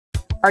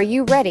Are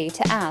you ready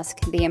to ask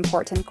the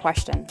important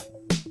question?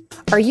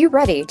 Are you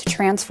ready to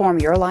transform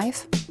your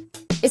life?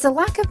 Is a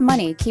lack of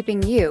money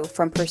keeping you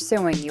from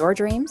pursuing your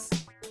dreams?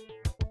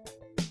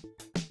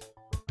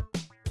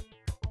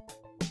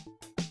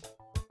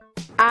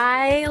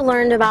 I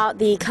learned about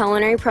the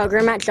culinary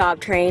program at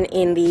JobTrain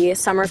in the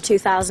summer of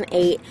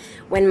 2008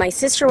 when my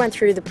sister went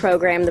through the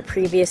program the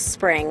previous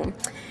spring.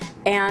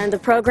 And the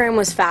program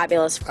was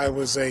fabulous. I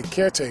was a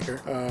caretaker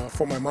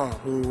for my mom,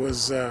 who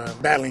was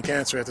battling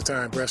cancer at the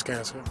time, breast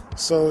cancer.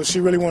 So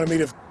she really wanted me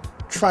to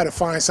try to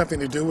find something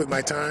to do with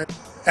my time.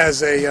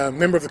 As a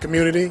member of the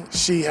community,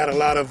 she had a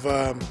lot of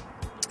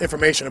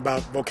information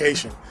about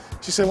vocation.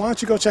 She said, why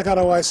don't you go check out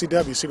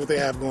OICW, see what they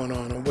have going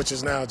on, which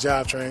is now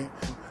JobTrain.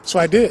 So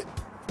I did.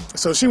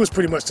 So she was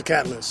pretty much the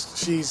catalyst.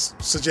 She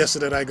suggested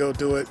that I go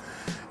do it,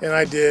 and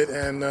I did.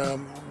 And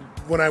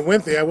when I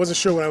went there, I wasn't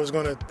sure what I was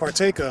going to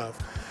partake of.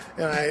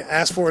 And I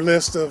asked for a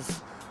list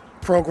of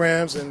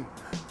programs, and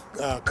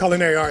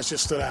culinary arts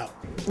just stood out.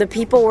 The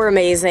people were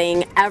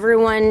amazing.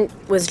 Everyone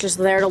was just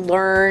there to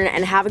learn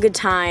and have a good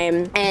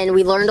time, and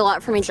we learned a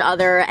lot from each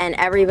other, and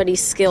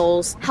everybody's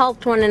skills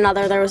helped one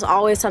another. There was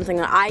always something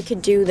that I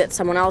could do that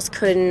someone else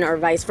couldn't, or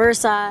vice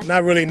versa.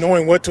 Not really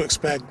knowing what to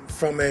expect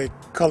from a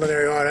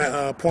culinary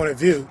art point of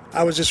view,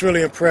 I was just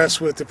really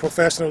impressed with the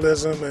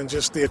professionalism and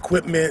just the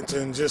equipment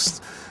and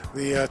just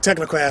the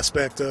technical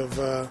aspect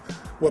of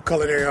what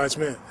culinary arts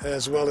meant,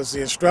 as well as the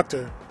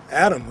instructor,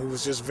 Adam, who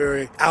was just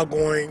very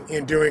outgoing,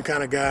 enduring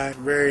kind of guy,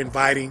 very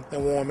inviting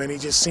and warm, and he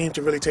just seemed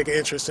to really take an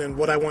interest in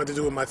what I wanted to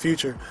do with my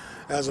future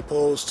as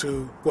opposed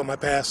to what my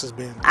past has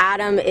been.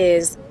 Adam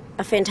is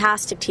a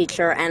fantastic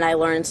teacher, and I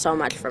learned so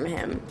much from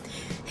him.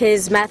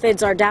 His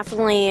methods are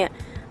definitely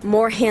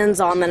more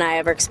hands-on than I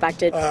ever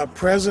expected.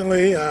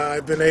 Presently,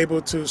 I've been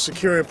able to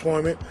secure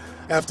employment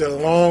after a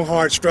long,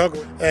 hard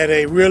struggle at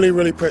a really,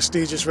 really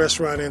prestigious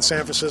restaurant in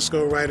San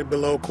Francisco, right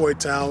below Coit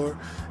Tower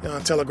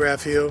on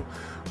Telegraph Hill,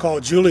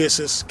 called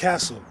Julius's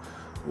Castle,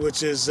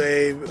 which is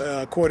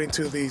according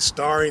to the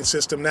starring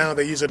system now,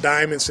 they use a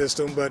diamond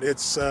system, but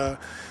it's a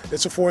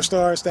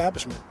 4-star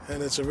establishment,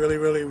 and it's a really,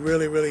 really,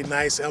 really, really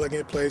nice,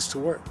 elegant place to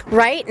work.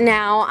 Right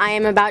now, I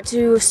am about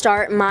to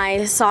start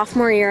my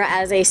sophomore year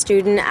as a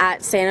student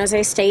at San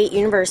Jose State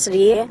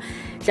University,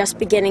 just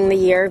beginning the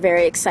year,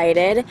 very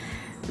excited.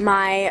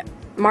 My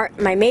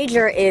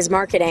major is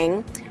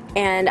marketing,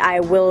 and I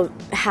will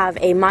have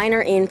a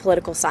minor in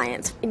political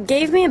science. It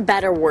gave me a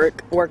better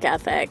work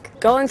ethic.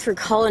 Going through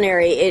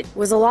culinary, it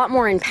was a lot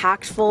more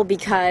impactful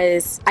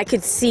because I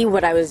could see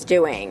what I was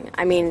doing.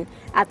 I mean,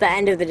 at the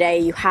end of the day,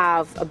 you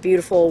have a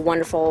beautiful,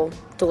 wonderful,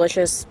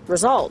 delicious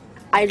result.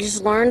 I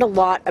just learned a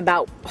lot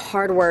about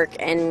hard work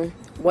and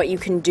what you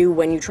can do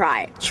when you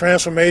try.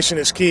 Transformation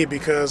is key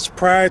because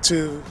prior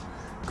to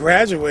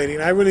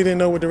graduating, I really didn't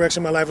know what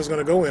direction my life was going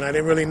to go in. I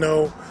didn't really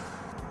know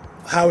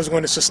how I was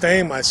going to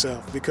sustain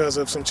myself because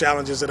of some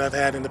challenges that I've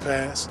had in the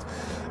past.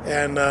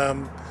 And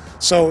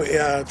so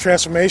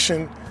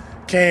transformation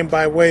came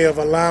by way of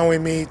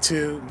allowing me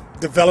to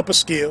develop a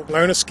skill,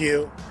 learn a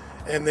skill,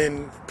 and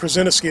then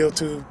present a skill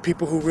to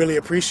people who really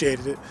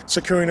appreciated it,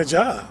 securing a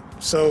job.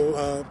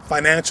 So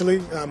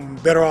financially, I'm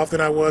better off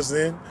than I was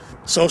then.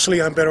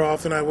 Socially, I'm better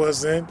off than I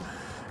was then,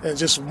 and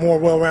just more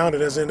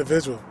well-rounded as an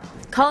individual.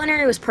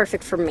 Culinary was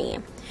perfect for me,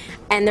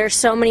 and there's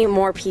so many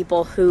more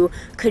people who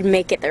could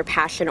make it their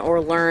passion or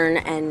learn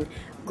and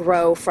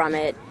grow from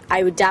it.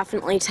 I would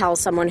definitely tell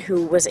someone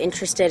who was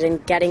interested in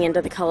getting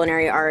into the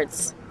culinary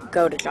arts,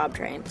 go to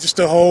JobTrain. Just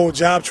the whole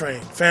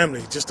JobTrain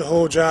family, just the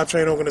whole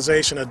JobTrain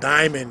organization, a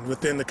diamond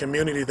within the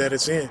community that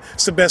it's in.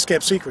 It's the best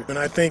kept secret, and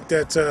I think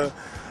that a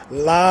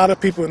lot of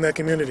people in that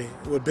community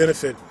would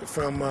benefit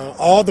from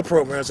all the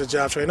programs at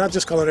JobTrain, not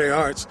just culinary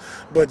arts,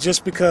 but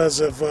just because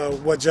of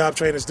what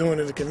JobTrain is doing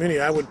in the community,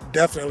 I would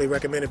definitely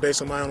recommend it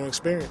based on my own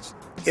experience.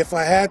 If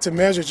I had to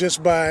measure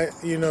just by,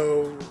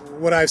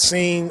 what I've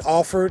seen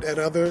offered at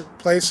other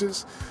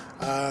places,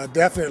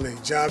 definitely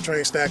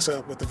JobTrain stacks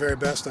up with the very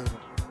best of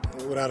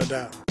them, without a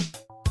doubt.